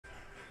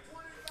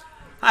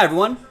Hi,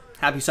 everyone.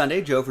 Happy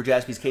Sunday. Joe for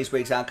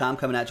JaspysCaseBreaks.com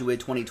coming at you with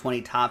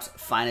 2020 Topps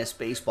Finest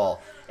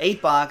Baseball.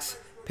 8-box,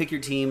 pick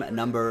your team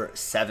number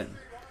 7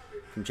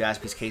 from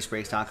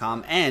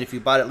JaspysCaseBreaks.com. And if you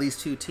bought at least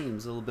 2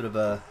 teams, a little bit of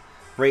a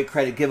break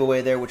credit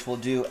giveaway there, which we'll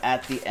do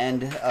at the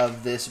end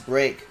of this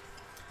break.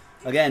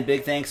 Again,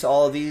 big thanks to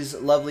all of these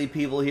lovely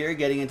people here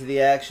getting into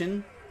the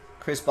action.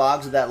 Chris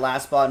Boggs with that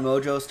last spot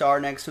mojo star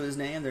next to his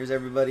name. There's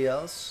everybody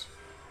else.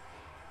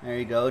 There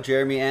you go.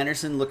 Jeremy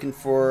Anderson looking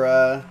for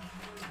a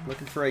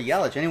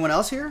Yelich. Anyone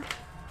else here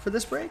for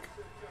this break?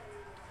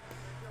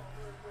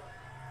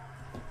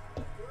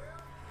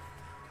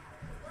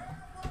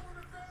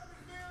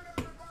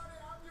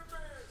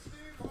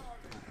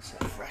 That's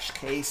a fresh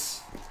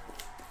case.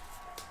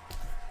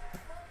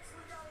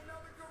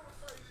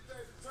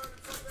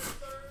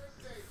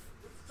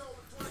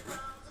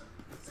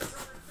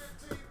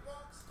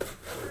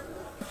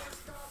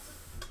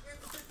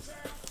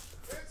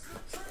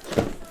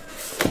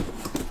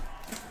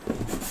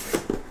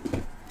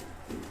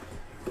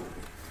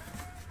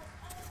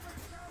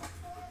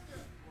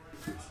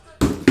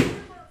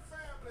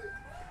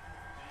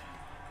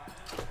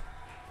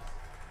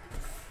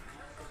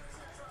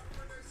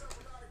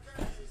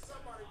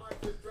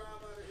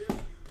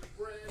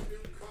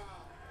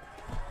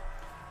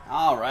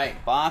 All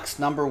right, box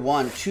number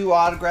 1. 2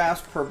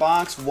 autographs per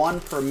box, 1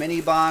 per mini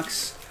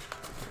box.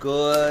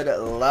 Good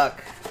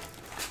luck.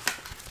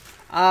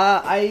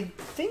 I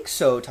think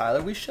so,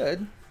 Tyler. We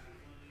should.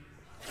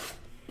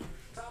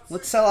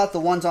 Let's sell out the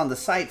ones on the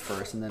site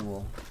first, and then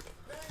we'll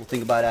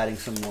think about adding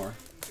some more.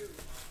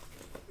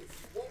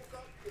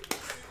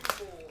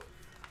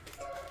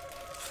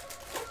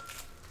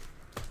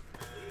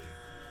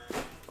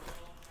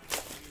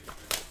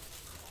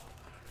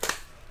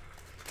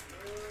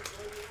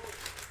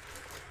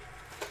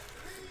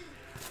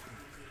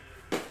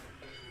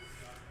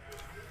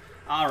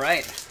 All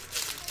right.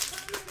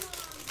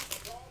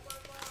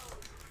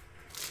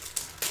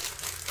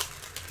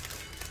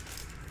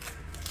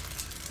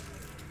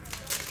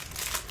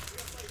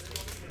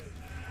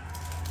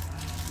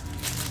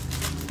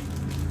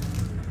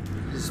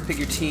 Just pick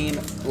your team.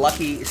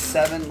 Lucky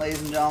 7,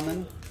 ladies and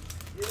gentlemen.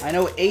 I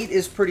know 8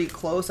 is pretty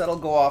close. That'll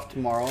go off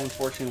tomorrow.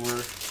 Unfortunately,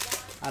 we're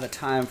out of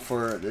time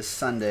for this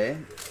Sunday.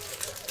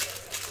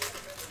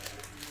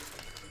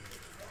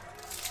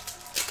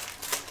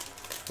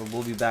 But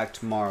we'll be back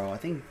tomorrow. I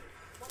think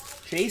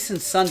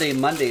Jason's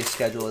Monday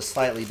schedule is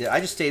slightly different.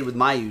 I just stayed with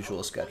my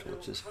usual schedule,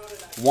 which is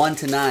 1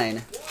 to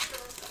 9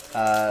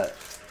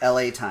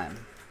 LA time.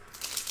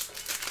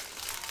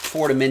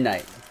 4 to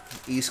midnight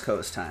East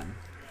Coast time.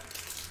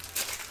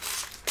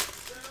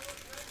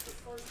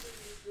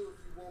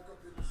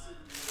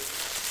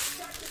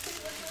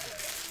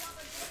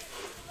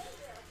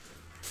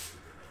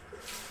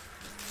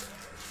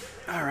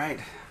 All right.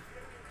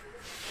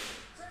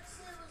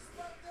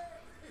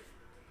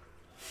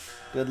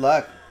 Good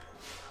luck.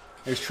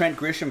 There's Trent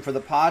Grisham for the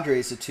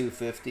Padres at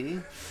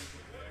 250.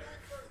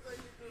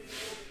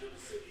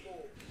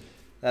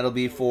 That'll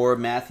be for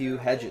Matthew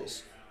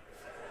Hedges.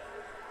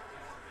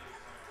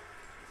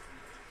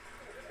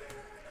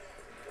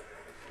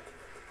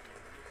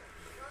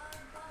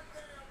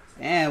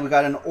 And we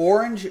got an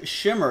orange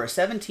shimmer,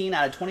 17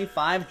 out of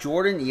 25,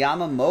 Jordan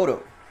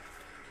Yamamoto.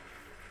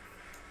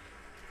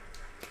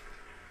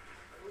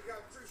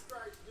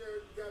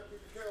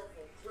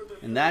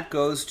 And that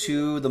goes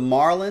to the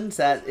Marlins.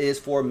 That is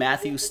for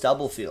Matthew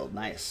Stubblefield.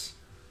 Nice.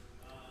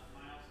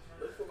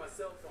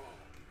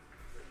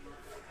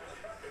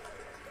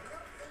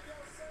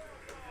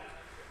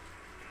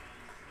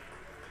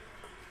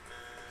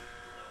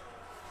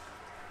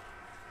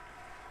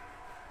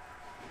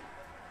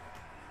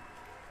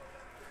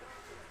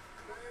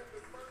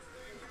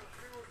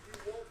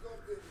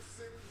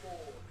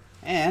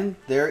 And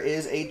there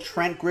is a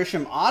Trent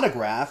Grisham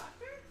autograph.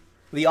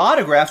 The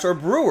autographs are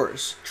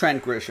Brewers,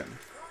 Trent Grisham.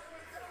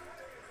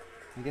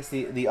 I guess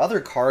the other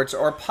cards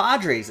are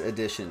Padres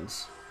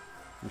editions.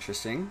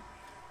 Interesting.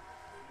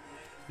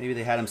 Maybe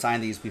they had him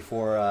sign these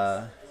before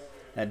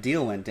that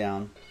deal went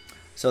down.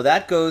 So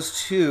that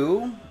goes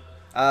to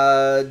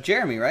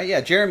Jeremy, right? Yeah,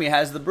 Jeremy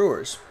has the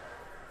Brewers.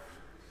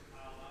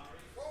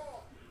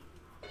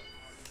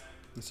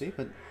 Let's see,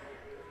 but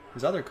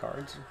his other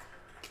cards.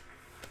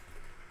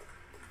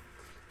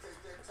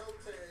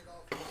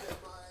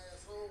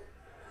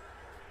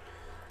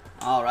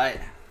 All right.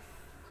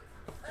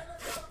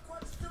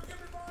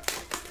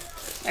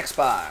 Next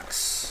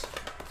box.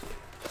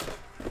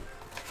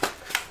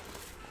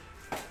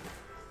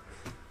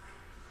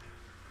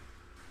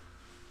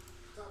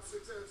 Top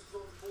 6 answers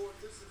on the board.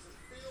 This is a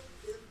field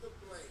in the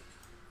blank.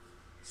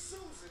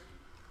 Susan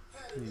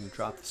had I'm going to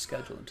drop the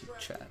schedule into the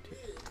chat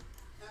here.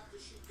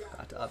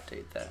 Got to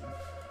update that.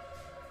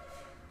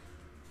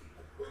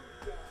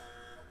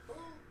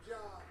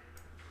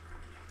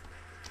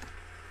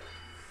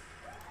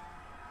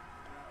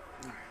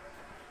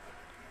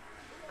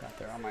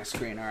 There on my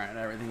screen. All right,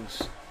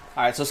 everything's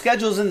all right. So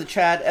schedule's in the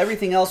chat.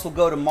 Everything else will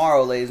go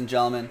tomorrow, ladies and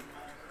gentlemen.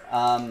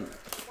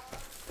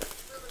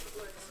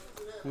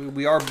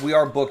 We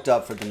are booked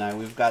up for tonight.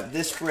 We've got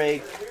this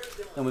break,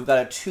 then we've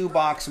got a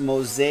 2-box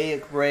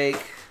mosaic break.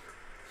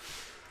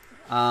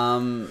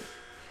 Then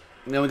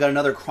we got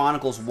another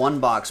Chronicles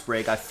 1-box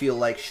break. I feel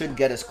like should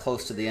get us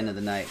close to the end of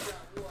the night.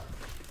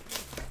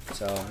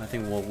 So I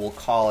think we'll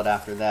call it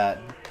after that.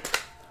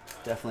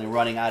 Definitely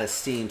running out of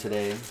steam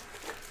today,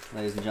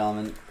 ladies and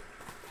gentlemen.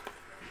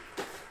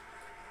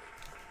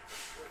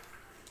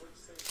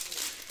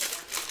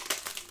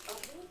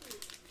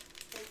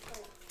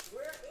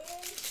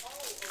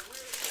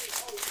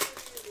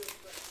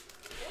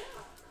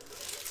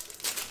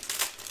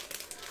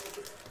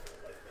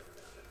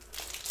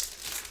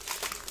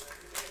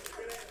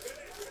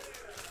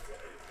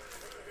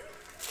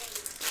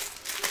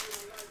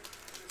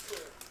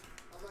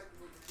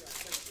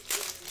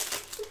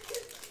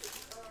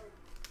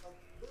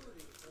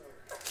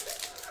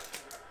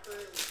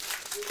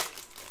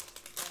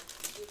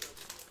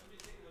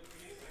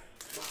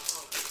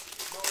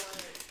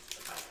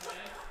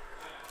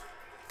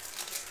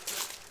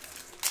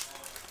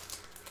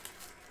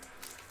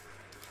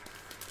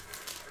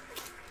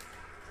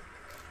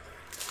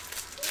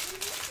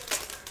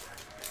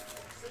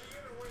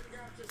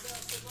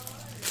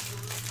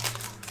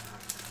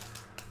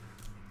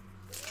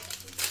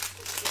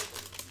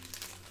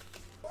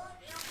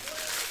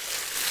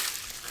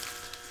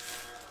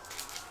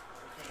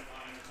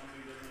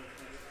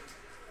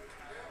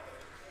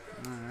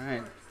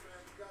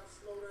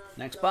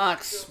 Next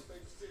box.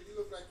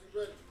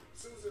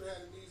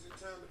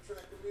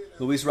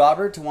 Luis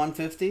Robert to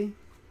 150.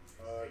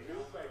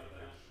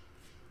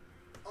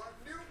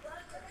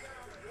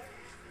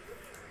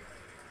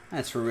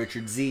 That's for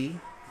Richard Z.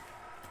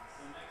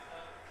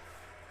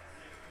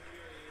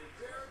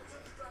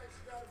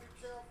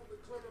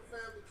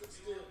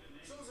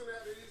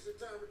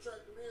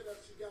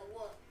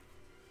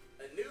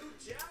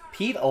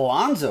 Pete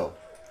Alonso.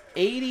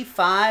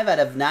 85 out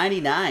of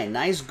 99.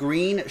 Nice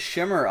green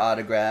shimmer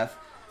autograph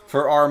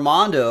for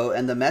Armando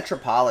and the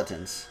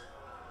Metropolitans.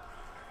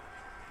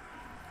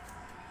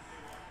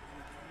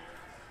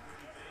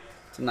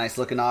 It's a nice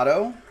looking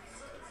auto.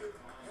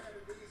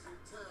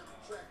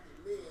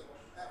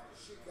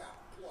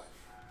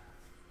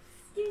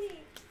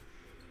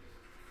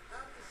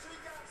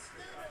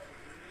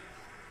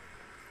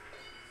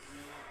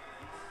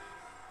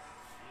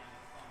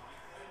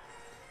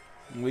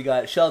 We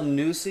got Sheldon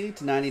Newsy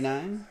to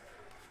 99.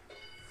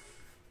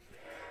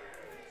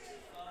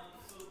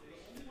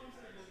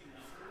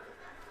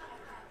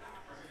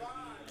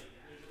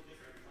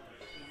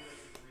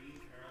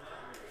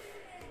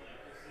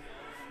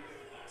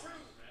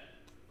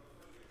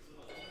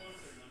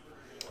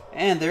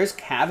 And there's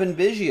Kevin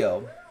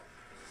Biggio.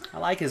 I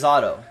like his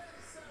auto.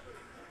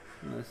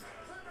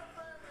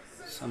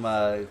 Some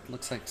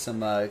looks like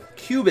some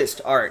cubist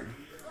art.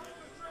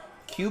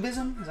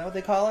 Cubism? Is that what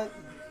they call it?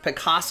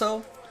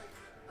 Picasso?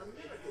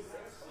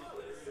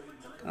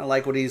 Kind of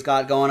like what he's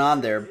got going on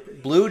there.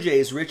 Blue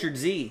Jays, Richard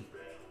Z.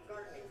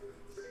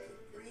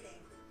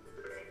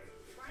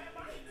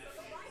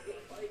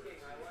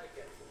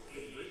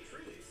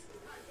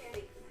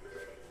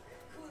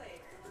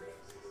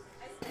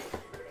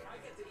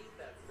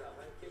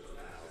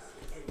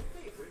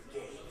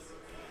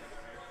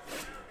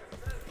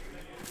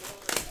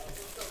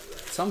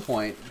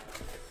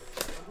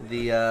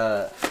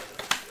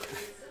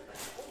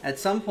 At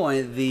some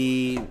point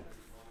the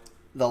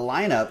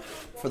lineup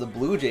for the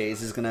Blue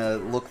Jays is gonna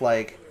look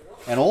like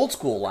an old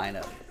school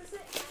lineup,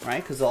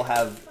 right? Because they'll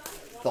have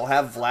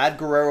Vlad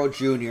Guerrero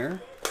Jr.,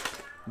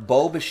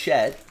 Bo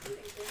Bichette.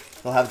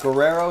 They'll have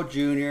Guerrero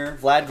Jr.,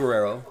 Vlad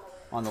Guerrero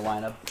on the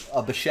lineup,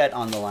 a Bichette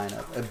on the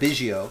lineup, a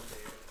Biggio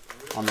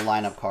on the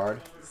lineup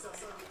card.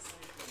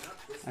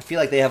 I feel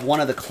like they have one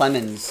of the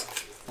Clemens,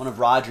 one of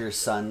Rogers'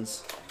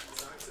 sons,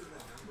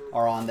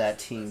 are on that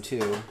team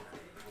too.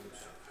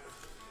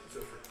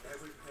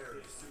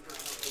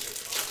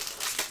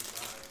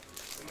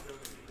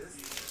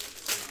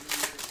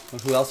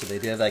 Who else do they?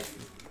 Do they have like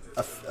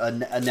a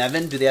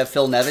Nevin? Do they have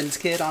Phil Nevin's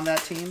kid on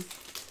that team? I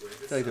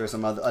feel like there was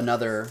some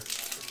another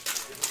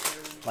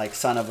like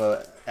son of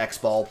a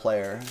ex-ball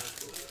player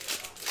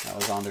that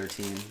was on their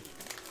team.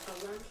 A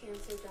lung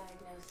cancer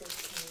diagnosis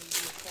can be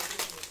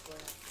present as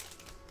well.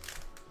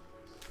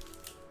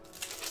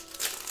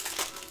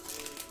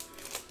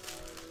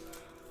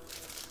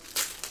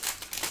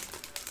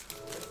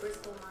 The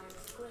Bristol Myers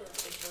Squibb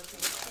is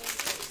working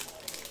closely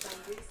by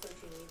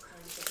researching new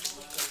kinds of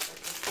molecules that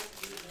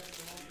affect user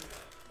development,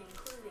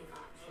 including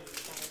options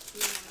that are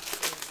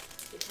human-free,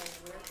 because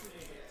we're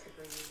committed to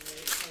bringing new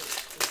hope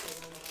to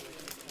lung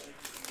cancer care.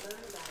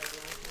 Learn about our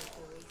lung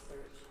cancer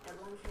research at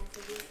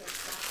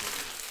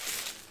lungcancerresearch.com.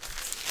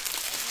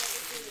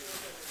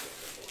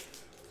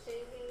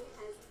 Shaving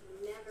has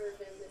never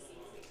been this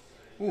easy.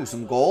 Ooh,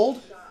 some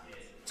gold.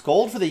 It's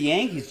gold for the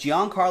Yankees.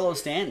 Giancarlo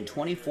Stanton,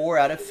 24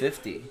 out of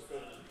 50.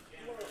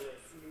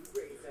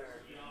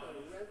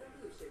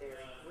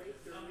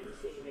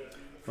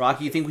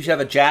 Rocky, you think we should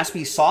have a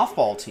Jaspy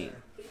softball team?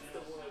 It's the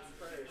world's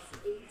first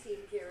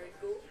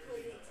 18-karat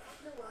gold-plated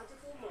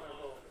technological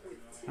marble with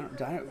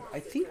I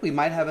think we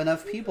might have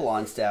enough people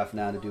on staff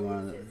now to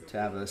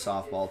have a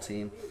softball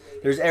team.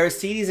 There's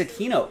Aristides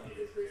Aquino.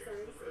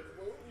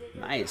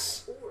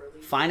 Nice.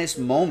 Finest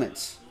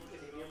moments.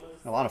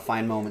 A lot of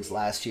fine moments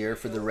last year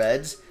for the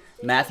Reds.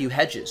 Matthew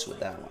Hedges with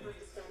that one.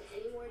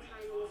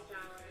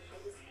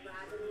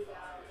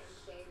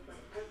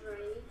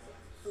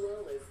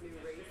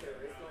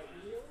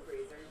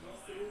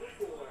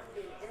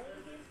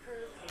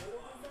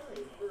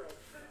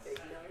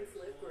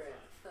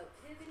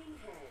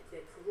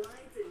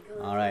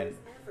 All right.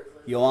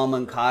 Yoel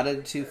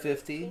Moncada,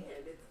 250.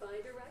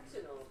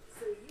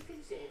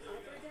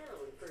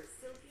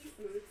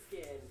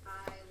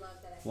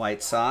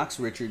 White Sox,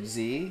 Richard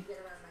Z.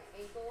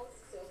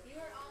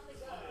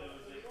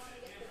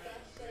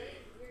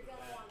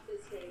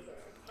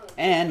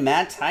 And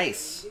Matt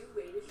Tice,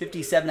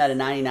 57 out of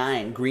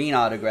 99, green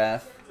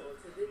autograph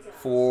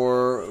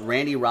for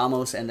Randy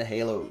Ramos and the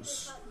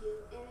Halos.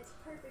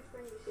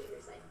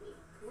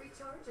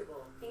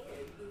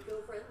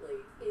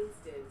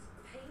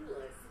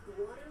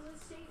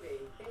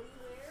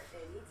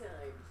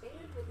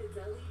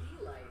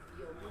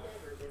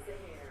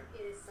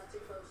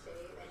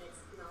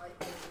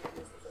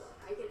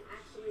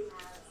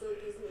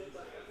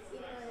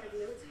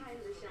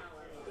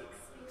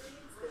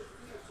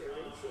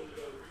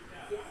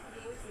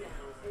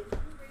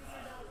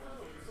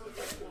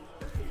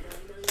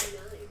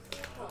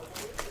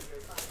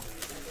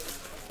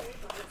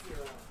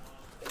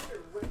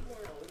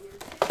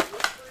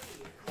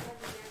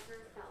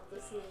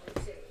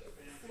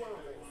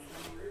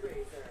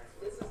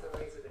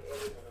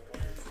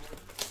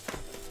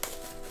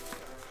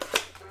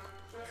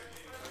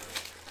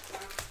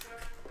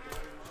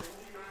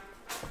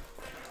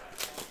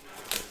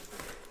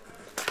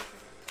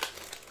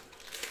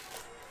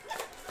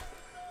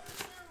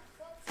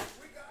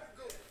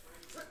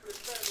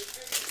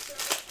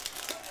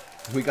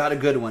 We got a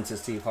good one,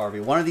 says Steve Harvey.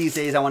 One of these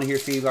days, I want to hear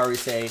Steve Harvey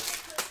say,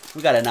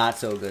 we got a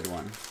not-so-good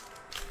one.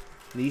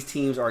 These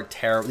teams are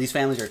terrible. These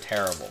families are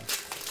terrible.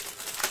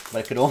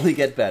 But it could only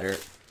get better.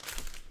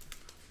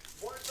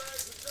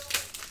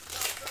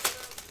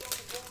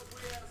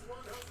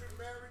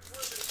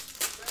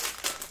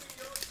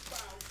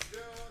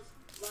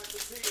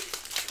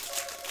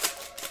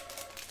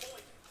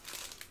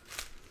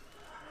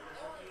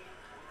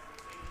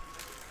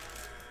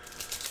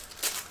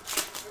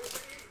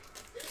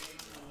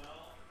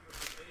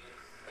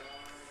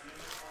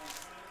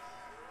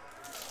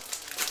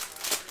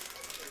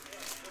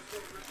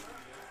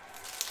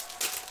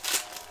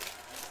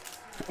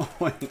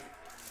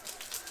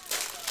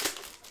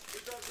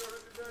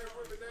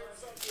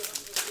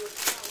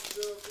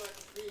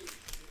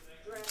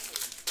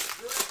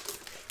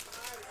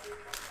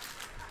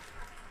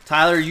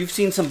 Tyler, you've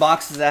seen some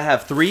boxes that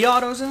have 3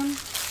 autos in?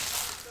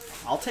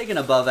 I'll take an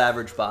above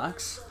average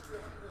box.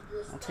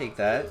 I'll take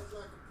that.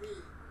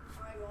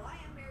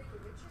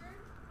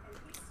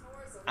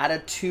 Out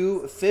of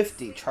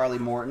 250, Charlie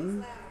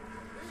Morton.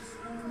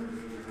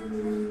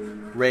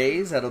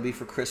 Rays, that'll be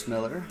for Chris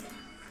Miller.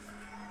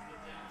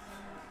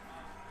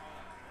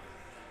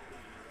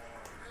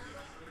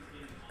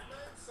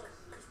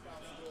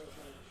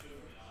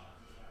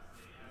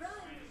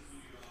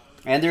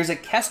 And there's a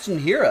Keston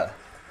Hira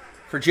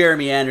for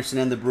Jeremy Anderson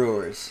and the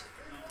Brewers.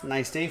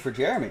 Nice day for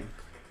Jeremy.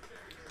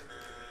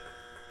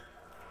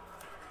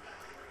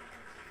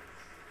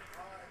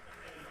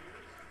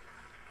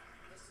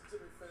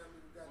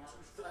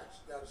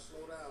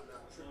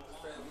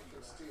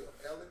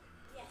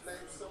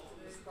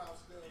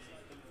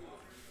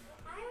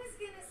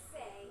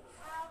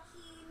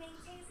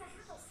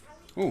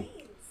 Ooh.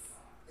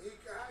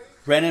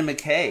 Brennan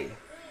McKay.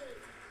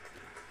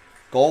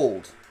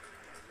 Gold.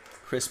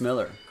 Chris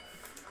Miller.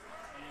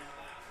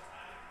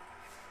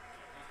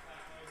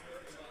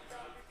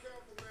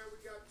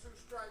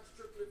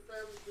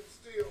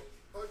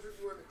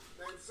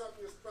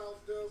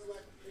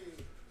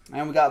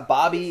 And we got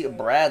Bobby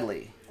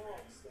Bradley.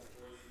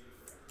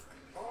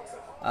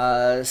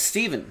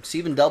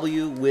 Stephen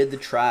W. with the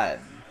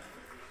Tribe.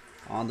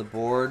 On the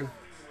board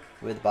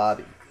with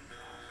Bobby.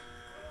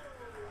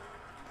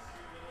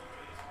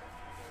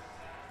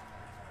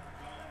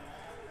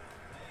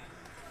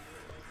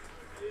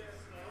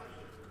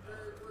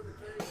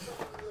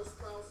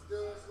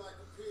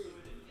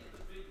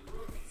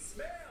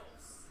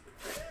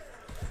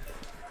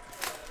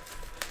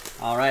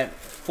 All right,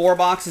 4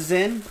 boxes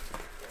in,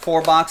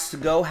 4 boxes to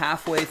go,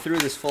 halfway through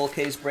this full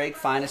case break.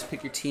 Finest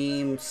Pick Your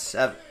Team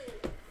 7.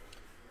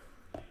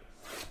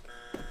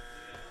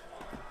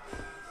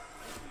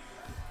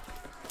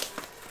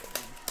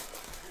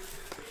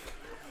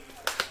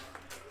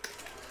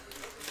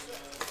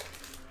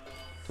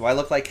 Do I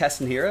look like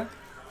Keston Hira?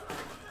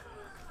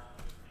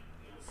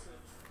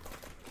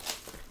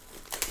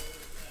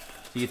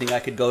 Do you think I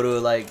could go to,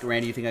 like,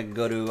 Randy, you think I could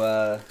go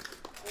to,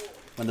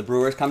 when the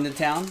Brewers come to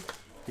town?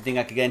 You think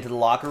I could get into the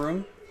locker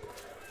room?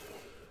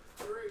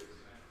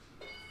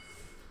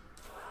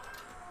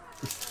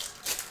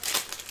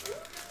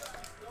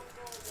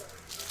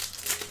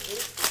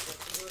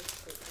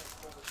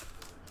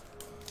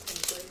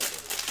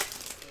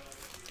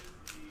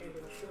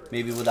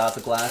 Maybe without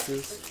the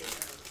glasses.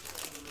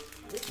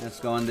 Let's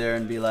go in there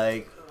and be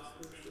like,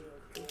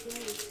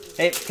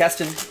 hey,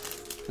 Keston.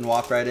 And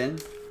walk right in.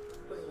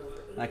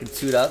 I can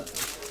suit up.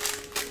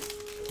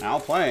 Now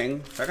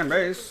playing second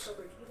base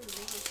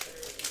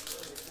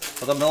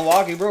for the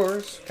Milwaukee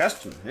Brewers.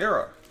 Keston,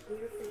 hero.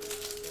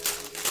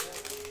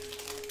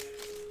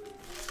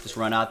 Just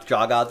run out,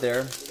 jog out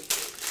there.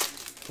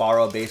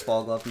 Borrow a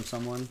baseball glove from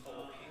someone.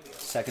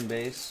 Second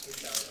base.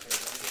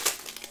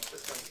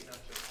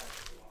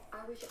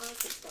 I wish I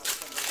could stop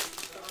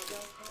something, but I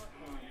don't have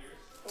one.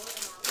 Or an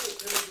outlet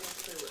to live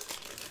through it.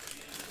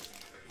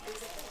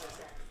 There's a better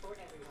set for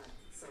everyone,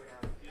 sort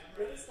of.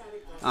 Really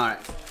static ones. All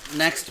right,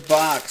 next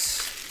box.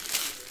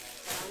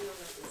 But I know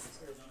that is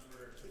too,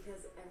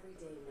 because every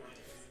day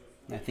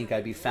matters. I think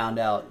I'd be found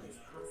out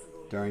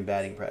during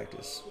batting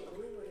practice. The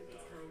only one of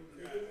its kind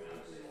proven to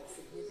have been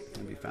significant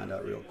I'd be found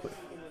out real quick.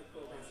 in the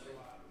full wrestling,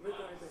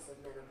 regardless of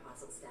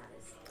menopausal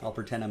status. I'll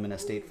pretend I'm in a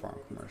State Farm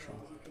commercial.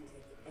 You can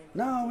take every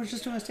No, I was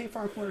just doing a State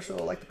Farm commercial,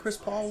 like the Chris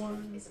Paul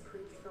one. is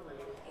approved for women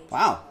aged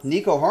Wow,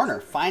 Nico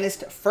Horner,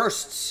 finest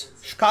firsts.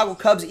 Chicago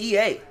Cubs EA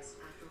after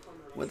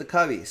hormone. with the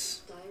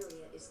Cubbies.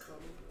 Diarrhea is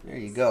common. There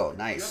you go,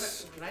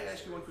 nice. Can I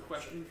ask you one quick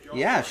question, Joe?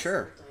 Yeah,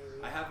 sure.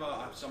 I have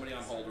somebody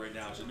on hold right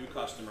now. It's a new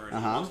customer, and he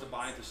Uh-huh. wants to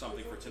buy into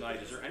something for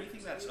tonight. Is there anything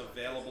that's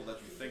available that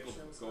you think will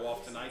go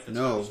off tonight? That's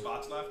No. no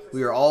spots left?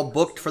 We are all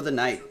booked for the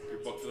night. You're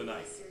booked for the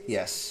night.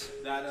 Yes.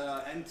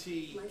 That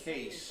NT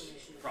case,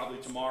 probably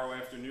tomorrow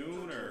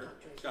afternoon, or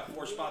it's got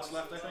 4 spots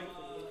left, I think.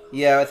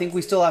 Yeah, I think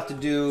we still have to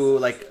do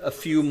like a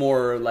few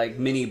more like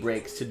mini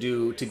breaks to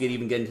get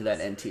into that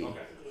NT. Okay.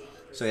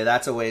 So yeah,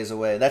 that's a ways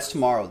away. That's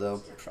tomorrow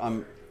though.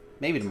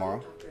 Maybe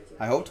tomorrow.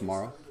 I hope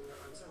tomorrow.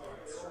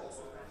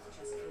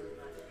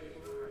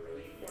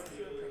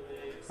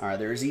 All right,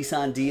 there's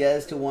Isan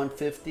Diaz to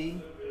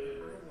 150.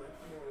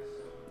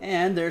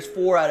 And there's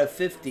 4 out of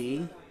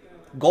 50.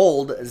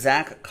 Gold,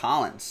 Zach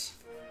Collins.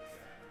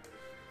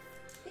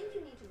 Think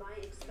you need to buy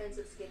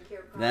expensive skincare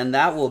products? Then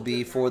that will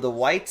be for the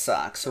White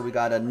Sox. So we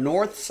got a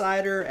North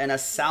Sider and a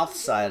South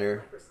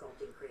Sider.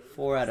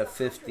 4 out of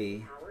 50.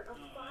 Power of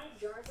 5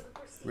 jars of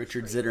prestige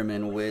Richard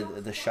Zitterman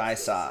with the Shy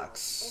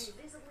Sox.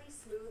 and visibly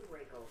smooth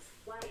wrinkles,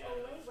 while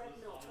Olay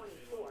Retinol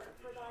 24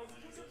 provides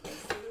visibly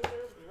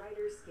smoother,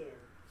 brighter skin.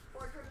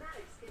 For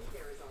dramatic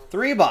skincare results,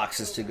 3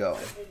 boxes to go.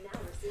 and now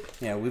receive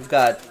Yeah, we've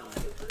got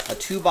a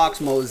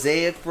 2-box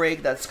mosaic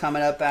break that's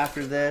coming up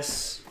after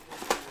this.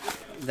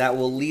 That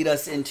will lead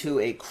us into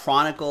a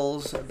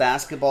Chronicles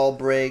basketball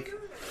break.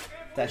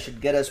 That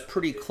should get us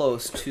pretty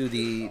close to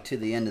the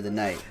end of the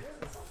night.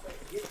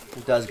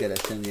 It does get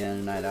us to the end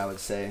of the night, I would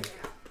say.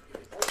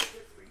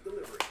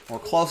 We're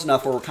close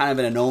enough where we're kind of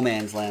in a no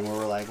man's land where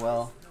we're like,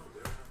 well,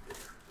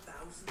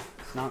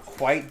 it's not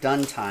quite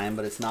done time,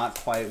 but it's not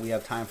quite, we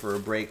have time for a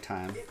break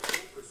time.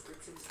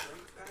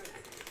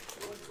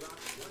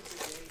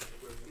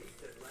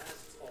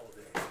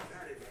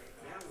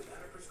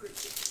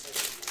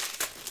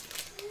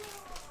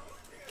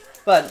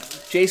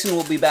 But Jason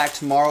will be back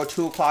tomorrow,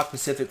 2 o'clock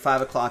Pacific,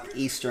 5 o'clock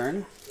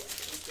Eastern.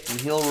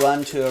 And he'll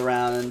run to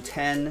around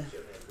 10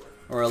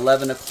 or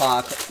 11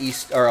 o'clock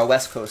East or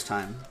West Coast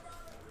time.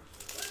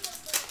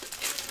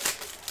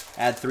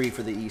 Add 3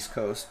 for the East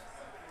Coast.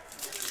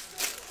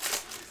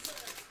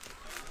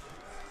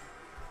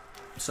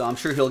 So I'm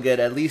sure he'll get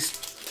at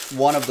least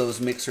one of those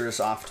mixers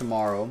off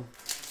tomorrow.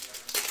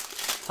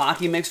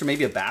 Hockey mixer,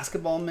 maybe a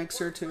basketball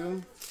mixer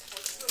too.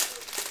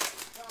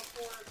 Top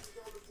 4 X's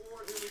on the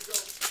board. Here we go.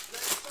 That's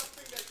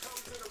something that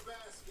comes in a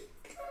basket.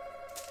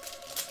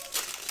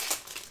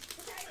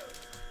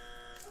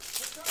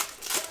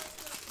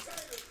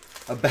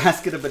 A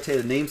basket of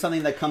potatoes. Name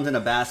something that comes in a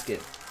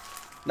basket.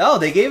 No,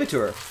 they gave it to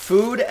her.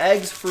 Food,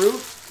 eggs, fruit.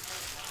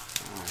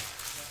 Oh,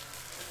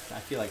 I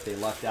feel like they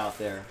lucked out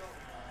there.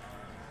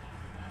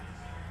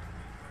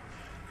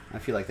 I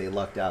feel like they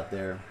lucked out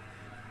there.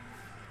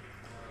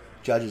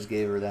 Judges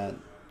gave her that.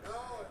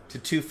 To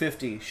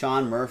 250,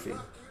 Sean Murphy. You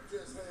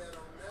just had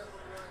on that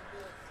one right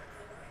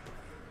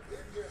there.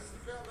 It just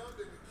fell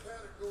under the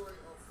category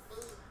of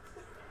food.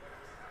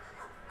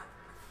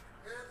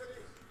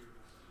 Anthony,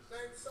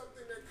 name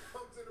something that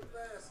comes in a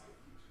basket.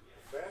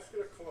 Basket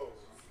of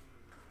clothes.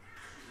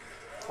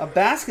 A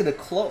basket of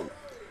clothes.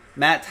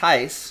 Matt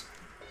Tice.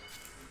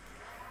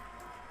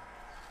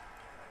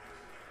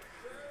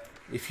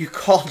 If you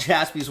call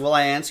Jaspy's, will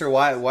I answer?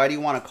 Why do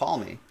you want to call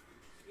me?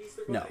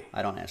 No,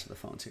 I don't answer the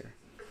phones here.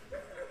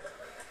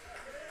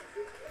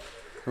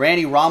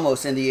 Randy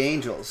Ramos and the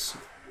Angels.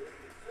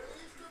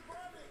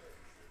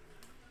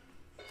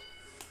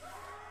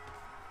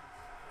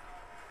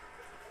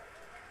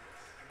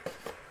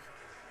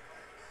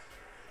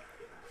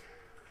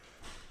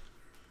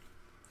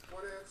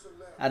 One answer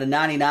left. Out of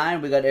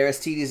 99, we got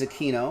Aristides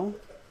Aquino.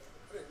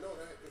 I didn't know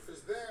that. If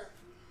it's there,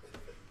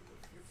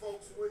 you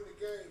folks win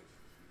the game.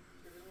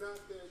 If it's not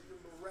there,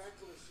 you're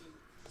miraculously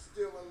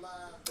still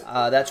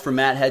alive. That's for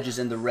Matt Hedges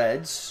and the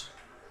Reds.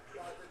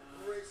 By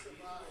the grace of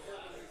our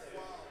Heavenly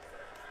Father.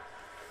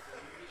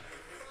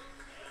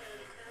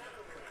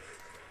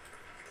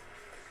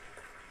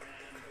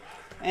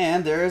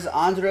 And there's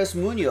Andres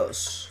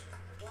Munoz.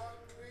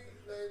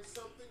 Name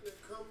something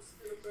that comes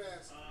in a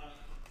basket.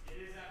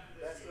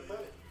 Basket of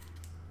money.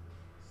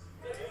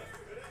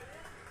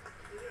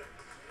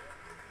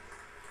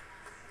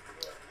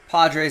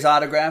 Padres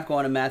autograph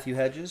going to Matthew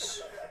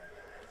Hedges.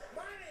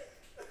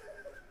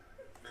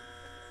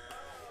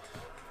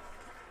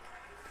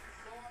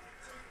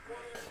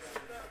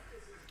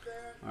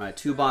 All right,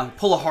 2 box.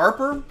 Pull a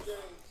Harper.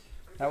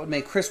 That would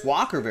make Chris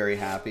Walker very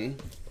happy.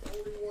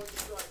 Only one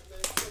strike.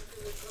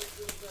 Name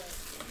something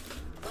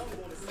that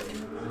comes in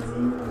a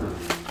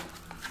basket.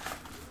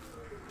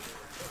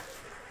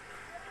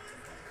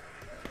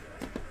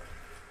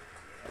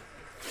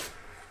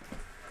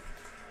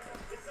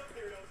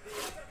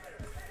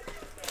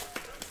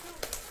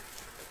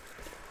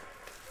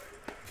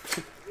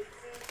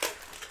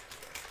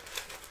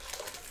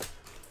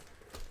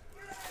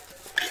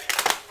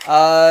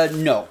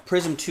 No.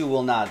 Prism 2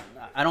 will not.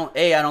 I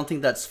don't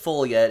think that's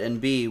full yet,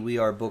 and B, we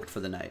are booked for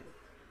the night.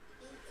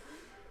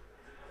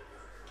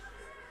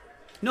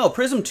 No,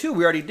 Prism 2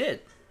 we already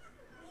did.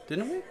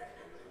 Didn't we?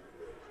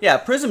 Yeah,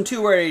 Prism 2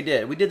 we already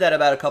did. We did that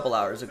about a couple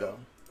hours ago.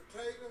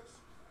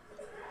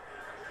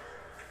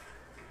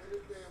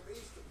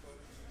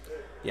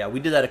 Yeah, we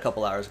did that a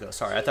couple hours ago.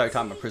 Sorry, I thought you were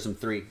talking about Prism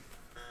 3.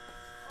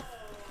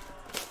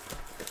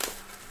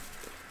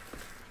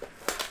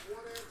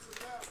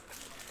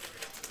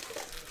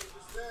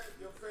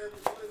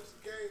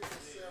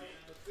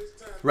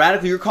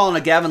 Radical, you're calling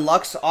a Gavin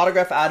Lux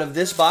autograph out of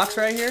this box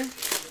right here?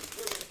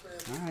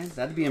 All right,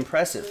 that'd be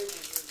impressive.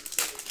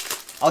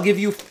 I'll give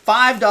you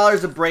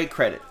 $5 of break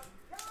credit,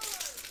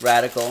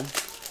 Radical,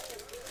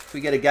 if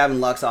we get a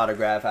Gavin Lux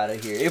autograph out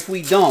of here. If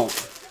we don't,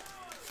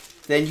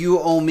 then you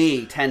owe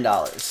me $10.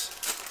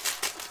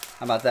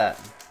 How about that?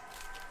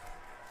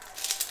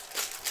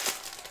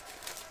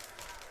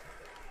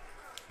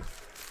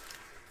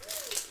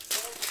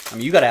 I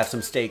mean, you got to have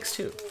some stakes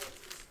too.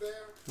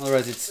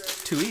 Otherwise,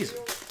 it's too easy.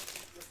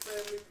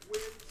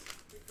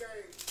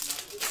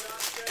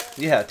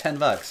 Yeah, $10.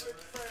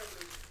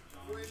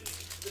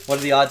 What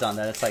are the odds on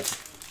that? It's like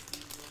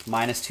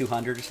minus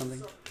 200 or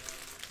something?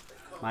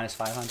 Minus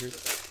 500?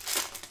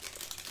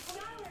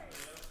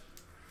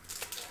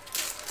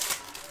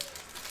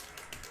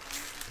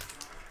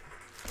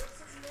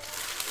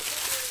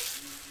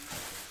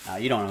 Nah,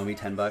 you don't owe me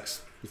 $10.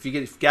 If you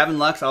get Gavin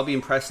Lux, I'll be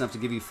impressed enough to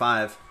give you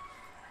 $5.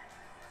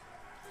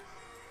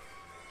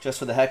 Just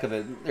for the heck of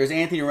it. There's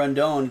Anthony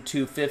Rendon,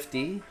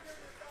 $250.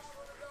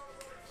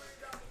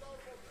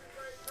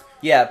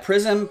 Yeah,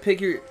 Prism, pick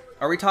your...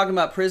 Are we talking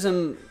about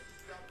Prism?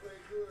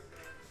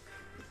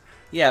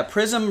 Yeah,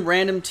 Prism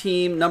random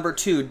team number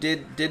 2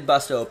 did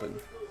bust open.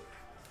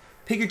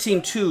 Pick your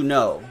team 2,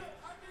 no.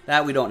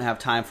 That we don't have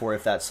time for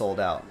if that's sold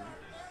out.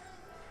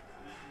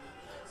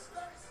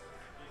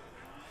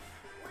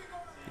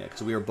 Yeah,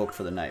 because we were booked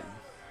for the night.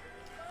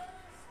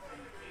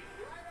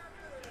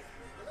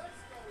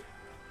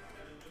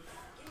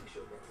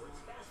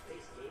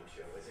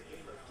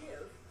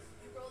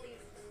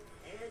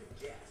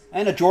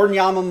 And a Jordan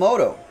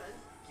Yamamoto.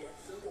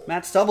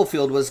 Matt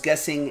Stubblefield was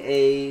guessing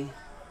a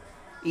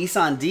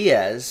Isan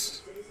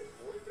Diaz,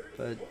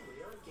 but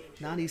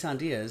not Isan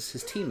Diaz,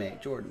 his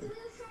teammate, Jordan.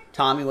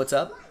 Tommy, what's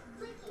up?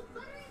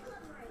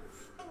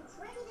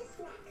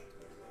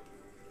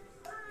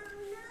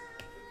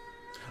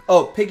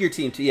 Oh, pick your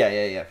team 2.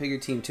 Yeah. Pick your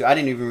team 2. I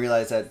didn't even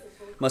realize that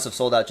must have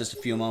sold out just a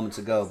few moments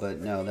ago,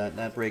 but no,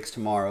 that breaks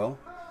tomorrow.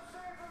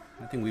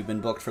 I think we've been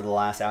booked for the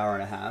last hour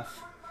and a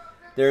half.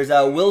 There's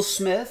Will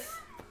Smith.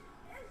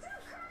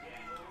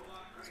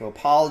 So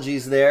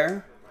apologies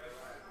there,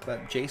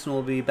 but Jason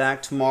will be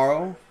back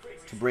tomorrow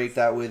to break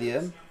that with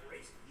you.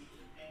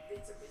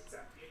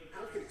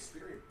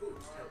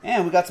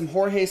 And we got some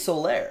Jorge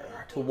Soler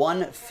to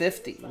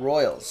 150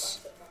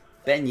 Royals.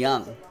 Ben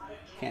Young,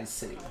 Kansas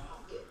City.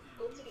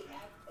 Go to the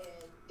app and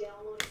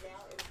download it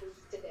now and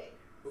boost today.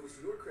 Boost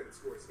your credit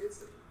scores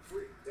instantly,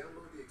 free.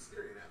 Download the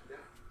Experian app now.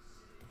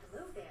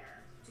 Hello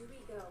there. Do we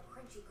go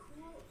Crunchy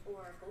Cool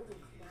or Golden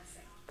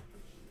Classic?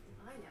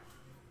 I know.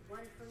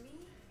 One for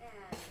me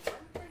and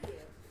one for you.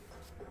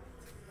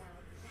 Now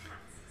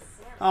that's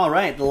Sam. All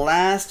right, the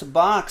last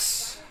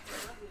box.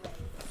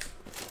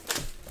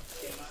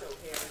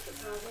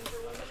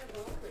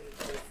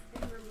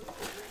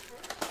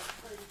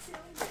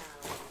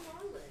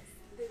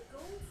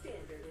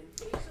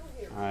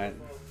 All right.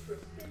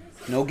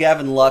 No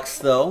Gavin Lux,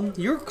 though.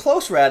 You're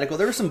close, Radical.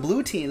 There was some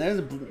blue team. There's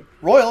a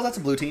Royal. That's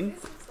a blue team.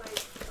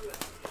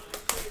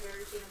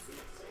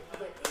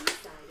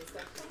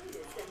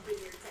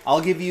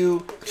 I'll give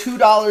you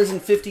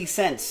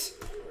 $2.50.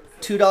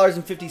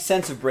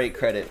 $2.50 of break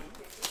credit.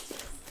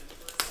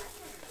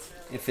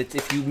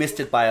 If you missed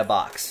it by a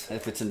box,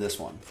 if it's in this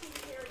one.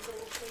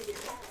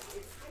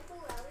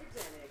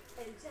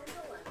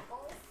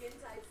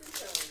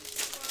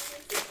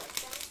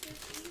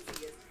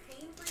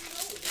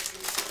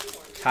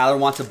 Tyler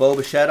wants a Bo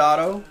Bichette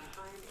auto.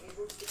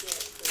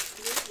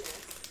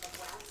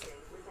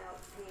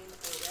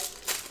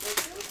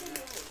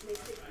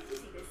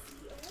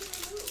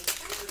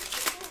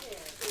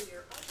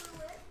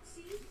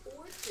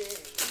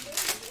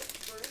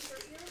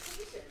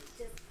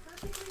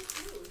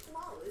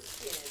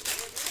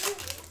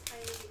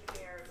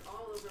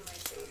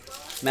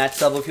 Matt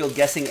Stubblefield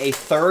guessing a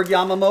third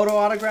Yamamoto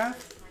autograph.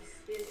 My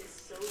spin is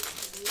so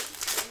smooth,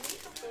 the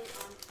makeup goes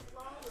on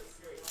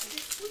flawlessly.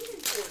 It's sweet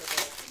and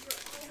portable, so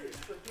you're always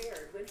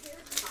prepared. When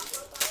hair pop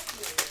up out of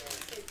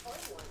nowhere, and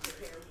R1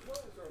 prepared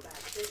will grow back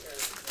thicker.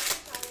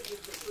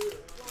 Dermatologist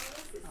approved.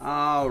 Flawless is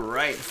All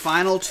right,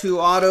 final 2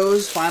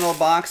 autos, final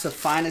box of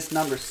finest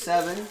number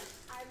 7.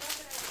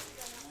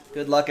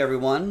 Good luck,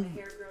 everyone.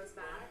 hair grows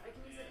back. I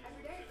can use it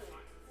every day if I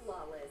want.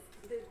 Flawless.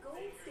 The gold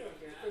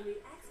standard from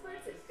the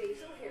experts in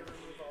facial hair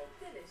removal.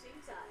 Finishing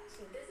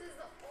touch. This is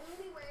the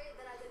only way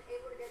that I've been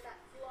able to get that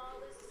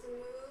flawless,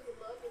 smooth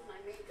look with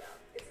my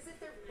makeup. It's as if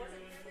there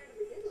wasn't hair there to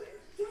begin with.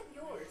 Get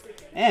yours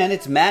at And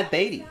it's Matt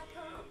Beatty.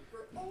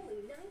 for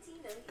only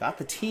 $19.99. Got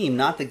the team,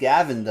 not the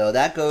Gavin, though.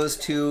 That goes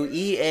to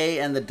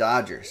EA and the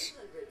Dodgers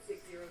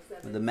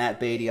with the Matt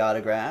Beatty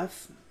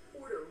autograph.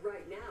 Order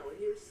right now and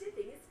your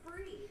shipping is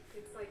free.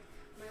 It's like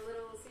my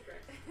little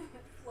secret.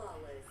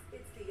 Flawless.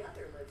 It's the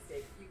other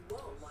lipstick you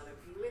won't want to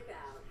be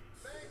without.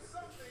 Saying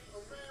something, a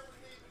man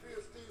would need to be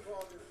a Steve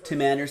Harvey.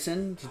 Tim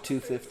Anderson to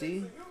 250.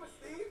 You a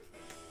Steve?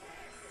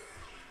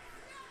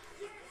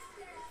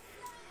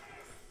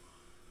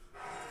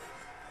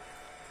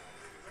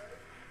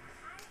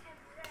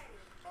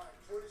 All right,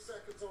 20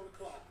 seconds on the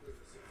clock, please.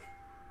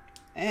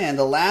 And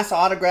the last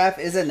autograph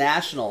is a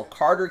national.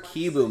 Carter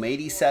Kieboom,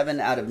 87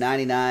 out of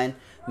 99.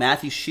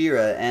 Matthew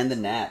Shearer and the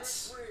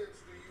Nats. Friends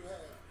do you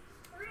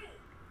have? 3,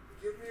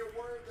 Give me a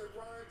word that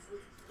rhymes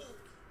with pink.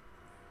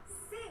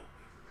 6,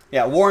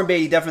 Yeah, Warren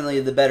Beatty definitely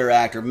the better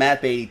actor.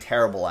 Matt Beatty,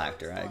 terrible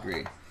actor. I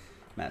agree.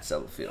 Matt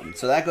Stubblefield.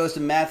 So that goes to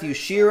Matthew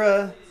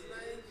Shearer.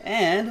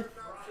 And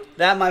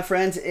that, my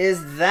friends,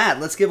 is that.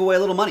 Let's give away a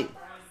little money.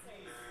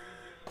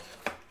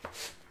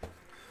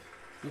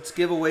 Let's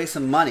give away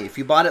some money. If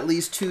you bought at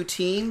least 2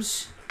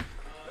 teams,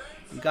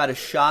 you got a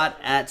shot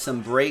at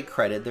some break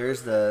credit.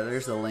 There's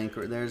the link.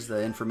 There's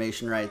the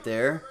information right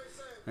there.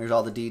 There's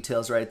all the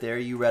details right there.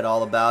 You read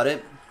all about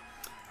it.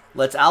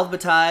 Let's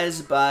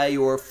alphabetize by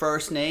your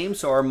first name.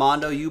 So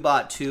Armando, you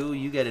bought 2.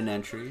 You get an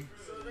entry.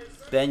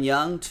 Ben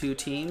Young, 2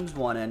 teams,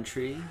 1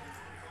 entry.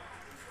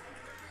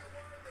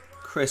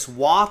 Chris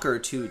Walker,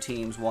 2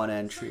 teams, 1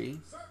 entry.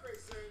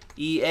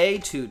 EA,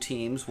 2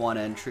 teams, 1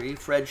 entry.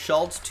 Fred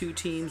Schultz, 2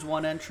 teams,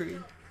 1 entry.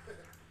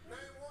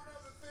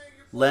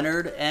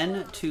 Leonard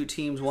N, 2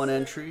 teams, 1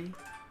 entry.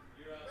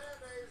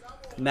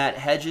 Matt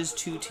Hedges,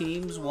 2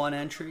 teams, 1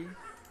 entry.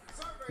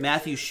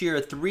 Matthew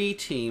Shearer, 3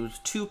 teams,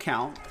 2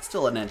 count,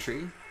 still an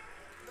entry.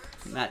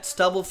 Matt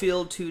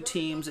Stubblefield, 2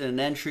 teams and an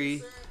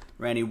entry.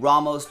 Randy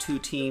Ramos, 2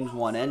 teams,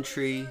 1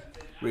 entry.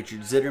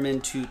 Richard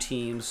Zitterman, 2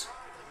 teams,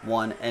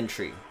 1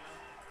 entry.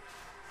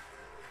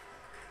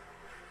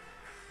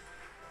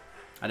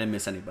 I didn't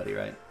miss anybody,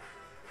 right?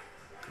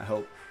 I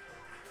hope.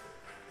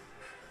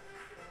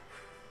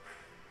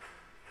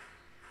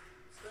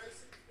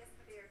 Stacy? yes,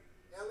 dear.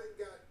 Ellen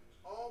got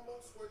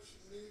almost what she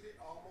needed,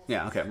 almost.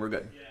 Yeah, okay, we're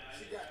good.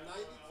 She got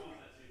 93.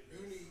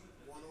 You need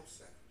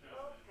 107.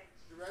 Okay,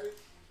 You ready?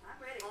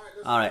 I'm ready. All right,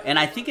 let's All right, and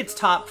I think it's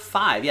top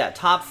 5. Yeah,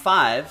 top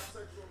 5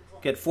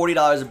 get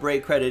 $40 of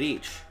break credit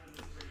each.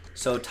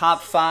 So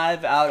top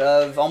 5 out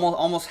of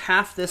almost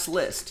half this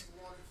list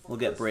will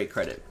get break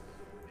credit.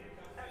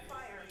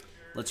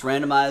 Let's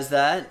randomize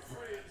that.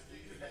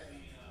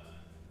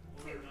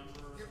 give me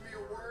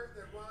a word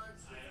that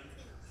rhymes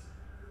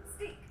with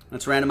Steak.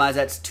 Let's randomize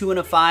that. 2 and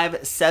a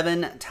 5,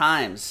 7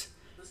 times.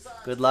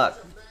 Good luck.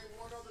 name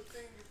one other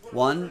thing you put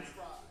 1,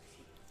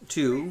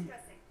 2,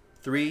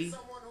 3,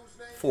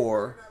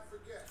 4,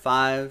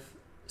 5,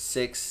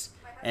 6,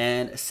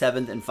 and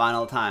 7th and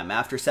final time.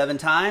 After 7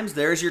 times,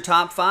 there's your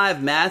top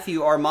 5.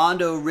 Matthew,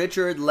 Armando,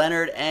 Richard,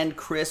 Leonard, and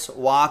Chris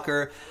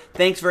Walker.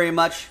 Thanks very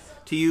much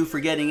to you for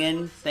getting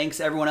in. Thanks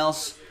everyone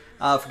else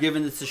for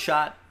giving this a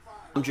shot.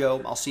 I'm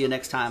Joe. I'll see you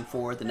next time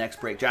for the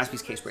next break.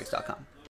 JaspysCaseBreaks.com.